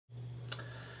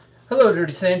Hello,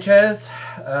 Dirty Sanchez.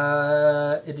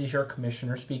 It is your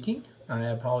commissioner speaking. I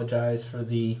apologize for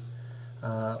the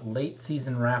late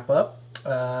season wrap-up,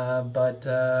 but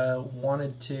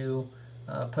wanted to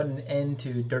put an end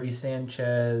to Dirty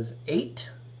Sanchez 8.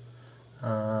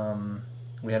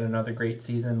 We had another great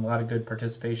season, a lot of good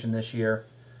participation this year.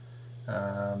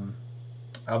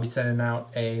 I'll be sending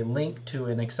out a link to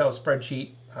an Excel spreadsheet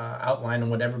outlining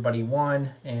what everybody won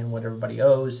and what everybody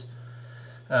owes.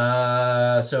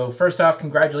 So first off,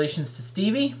 congratulations to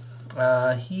Stevie.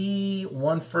 He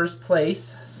won first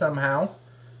place somehow.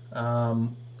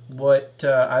 I'm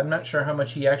not sure how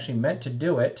much he actually meant to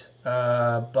do it,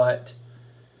 but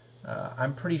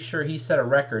I'm pretty sure he set a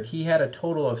record. He had a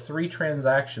total of 3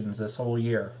 transactions this whole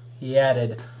year. He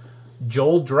added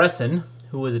Joel Dressen,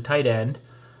 who was a tight end,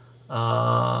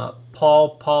 Paul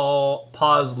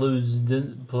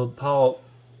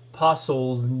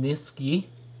Posolzniski,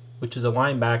 which is a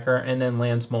linebacker, and then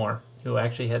Lance Moore, who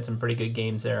actually had some pretty good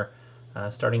games there,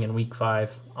 starting in week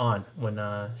 5 on when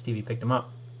Stevie picked him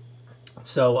up.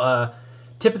 So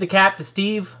tip of the cap to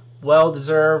Steve. Well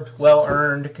deserved, well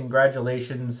earned.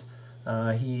 Congratulations.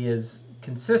 He is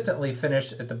consistently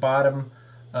finished at the bottom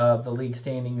of the league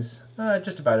standings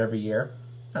just about every year.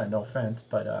 No offense,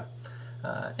 but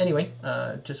anyway,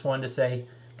 just wanted to say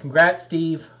congrats,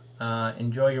 Steve.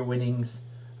 Enjoy your winnings.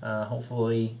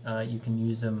 Hopefully you can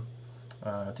use them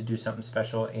to do something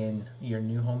special in your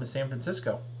new home in San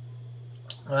Francisco.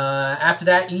 After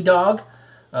that, E-Dog,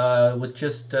 with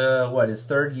just his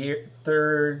third year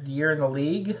in the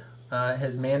league,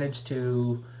 has managed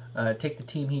to take the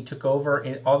team he took over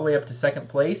all the way up to second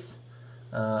place.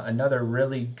 Another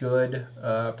really good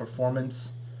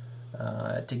performance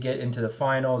to get into the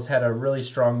finals. Had a really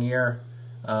strong year.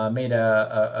 Made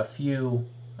a few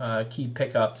key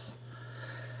pickups.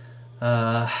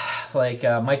 Like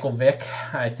Michael Vick,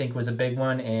 I think, was a big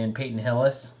one, and Peyton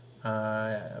Hillis.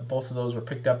 Both of those were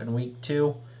picked up in week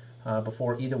 2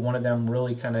 before either one of them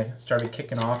really kind of started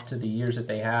kicking off to the years that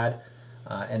they had,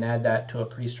 and add that to a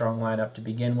pretty strong lineup to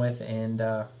begin with. And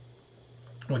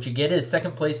what you get is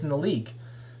second place in the league.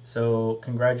 So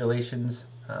congratulations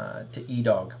to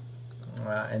E-Dog.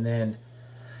 And then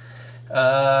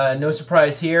no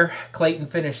surprise here, Clayton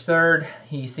finished 3rd.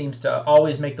 He seems to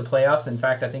always make the playoffs. In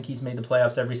fact, I think he's made the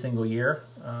playoffs every single year.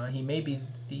 He may be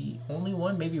the only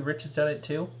one, maybe Rich has done it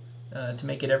too, to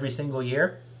make it every single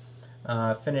year.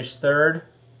 Finished 3rd.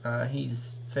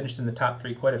 He's finished in the top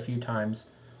 3 quite a few times.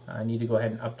 I need to go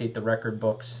ahead and update the record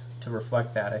books to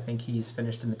reflect that. I think he's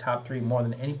finished in the top 3 more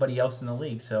than anybody else in the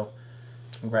league, so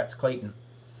congrats, Clayton.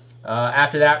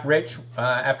 After that, Rich,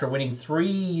 after winning 3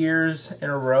 years in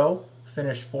a row,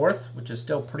 finished 4th, which is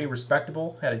still pretty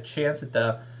respectable. Had a chance at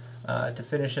the to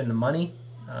finish in the money.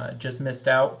 Just missed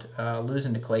out,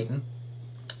 losing to Clayton.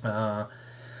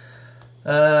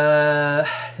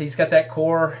 He's got that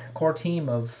core team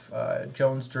of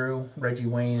Jones, Drew, Reggie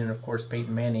Wayne, and of course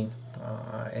Peyton Manning,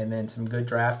 and then some good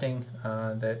drafting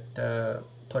that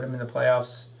put him in the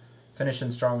playoffs, finishing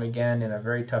strong again in a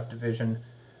very tough division.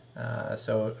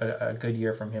 So a good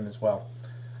year from him as well.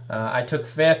 I took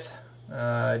 5th.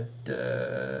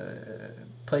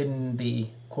 Played in the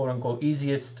quote-unquote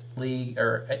easiest league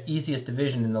or easiest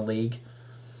division in the league,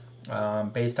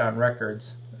 based on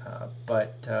records.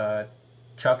 But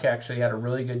Chuck actually had a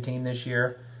really good team this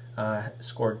year.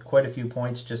 Scored quite a few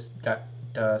points. Just got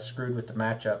screwed with the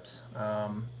matchups.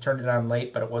 Turned it on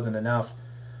late, but it wasn't enough.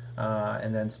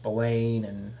 And then Spillane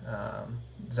and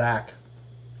Zach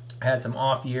had some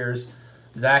off years.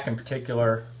 Zach in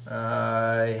particular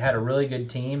had a really good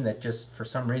team that just for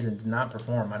some reason did not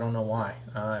perform. I don't know why.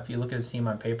 If you look at his team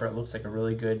on paper, it looks like a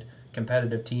really good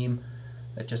competitive team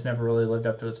that just never really lived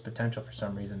up to its potential for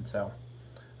some reason. So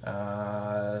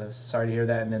sorry to hear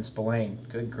that. And then Spillane,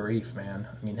 good grief, man.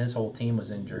 I mean, his whole team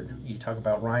was injured. You talk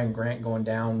about Ryan Grant going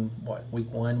down,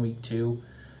 week 1, week 2,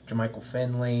 Jermichael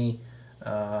Finley,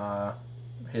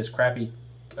 his crappy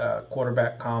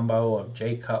quarterback combo of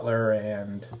Jay Cutler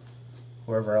and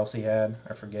whoever else he had,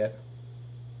 I forget.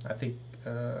 I think,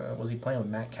 was he playing with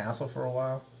Matt Castle for a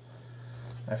while?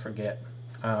 I forget.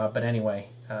 But anyway,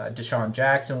 Deshaun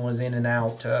Jackson was in and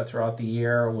out throughout the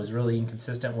year, was really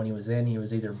inconsistent when he was in. He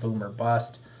was either boom or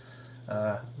bust.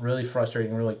 Really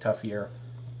frustrating, really tough year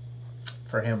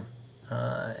for him.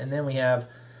 And then we have,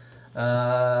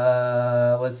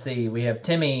 let's see, we have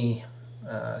Timmy,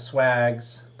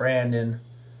 Swags, Brandon,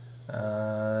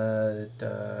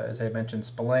 as I mentioned,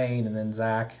 Spillane, and then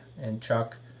Zach and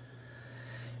Chuck.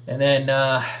 And then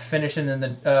finishing in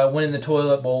the winning the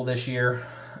toilet bowl this year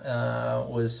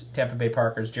was Tampa Bay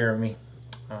Parker's Jeremy,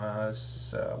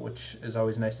 which is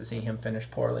always nice to see him finish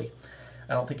poorly.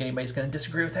 I don't think anybody's going to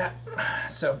disagree with that.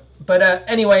 So, but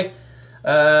anyway,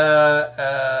 like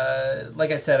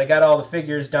I said, I got all the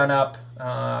figures done up.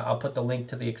 I'll put the link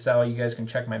to the Excel. You guys can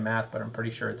check my math, but I'm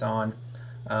pretty sure it's on.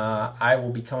 I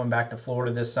will be coming back to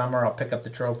Florida this summer. I'll pick up the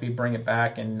trophy, bring it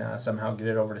back, and somehow get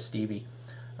it over to Stevie.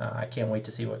 I can't wait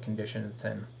to see what condition it's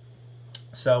in.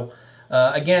 So,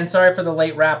 again, sorry for the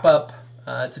late wrap-up.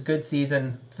 It's a good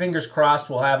season. Fingers crossed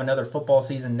we'll have another football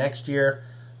season next year.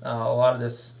 A lot of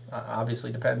this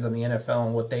obviously depends on the NFL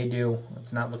and what they do.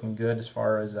 It's not looking good as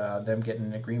far as them getting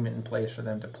an agreement in place for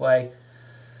them to play.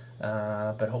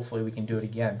 But hopefully we can do it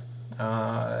again.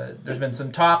 There's been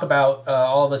some talk about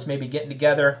all of us maybe getting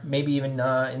together, maybe even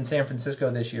in San Francisco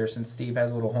this year, since Steve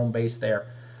has a little home base there.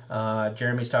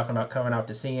 Jeremy's talking about coming out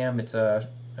to see him. It's a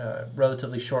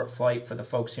relatively short flight for the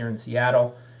folks here in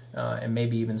Seattle, and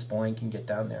maybe even Spillane can get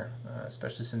down there,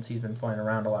 especially since he's been flying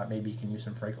around a lot. Maybe he can use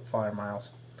some frequent flyer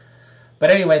miles. But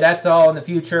anyway, that's all in the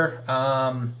future.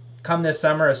 Come this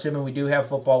summer, assuming we do have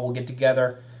football, we'll get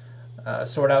together,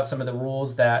 sort out some of the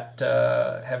rules that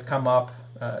have come up,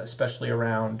 especially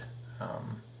around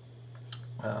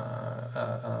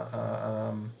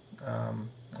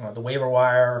the waiver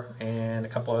wire and a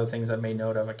couple other things I made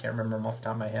note of. I can't remember them off the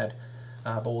top of my head.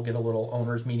 But we'll get a little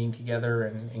owners meeting together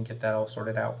and get that all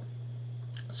sorted out.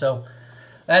 So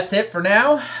that's it for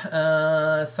now.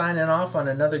 Signing off on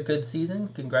another good season.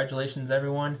 Congratulations,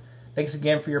 everyone. Thanks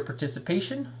again for your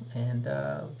participation, and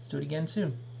let's do it again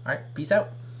soon. All right, peace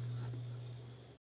out.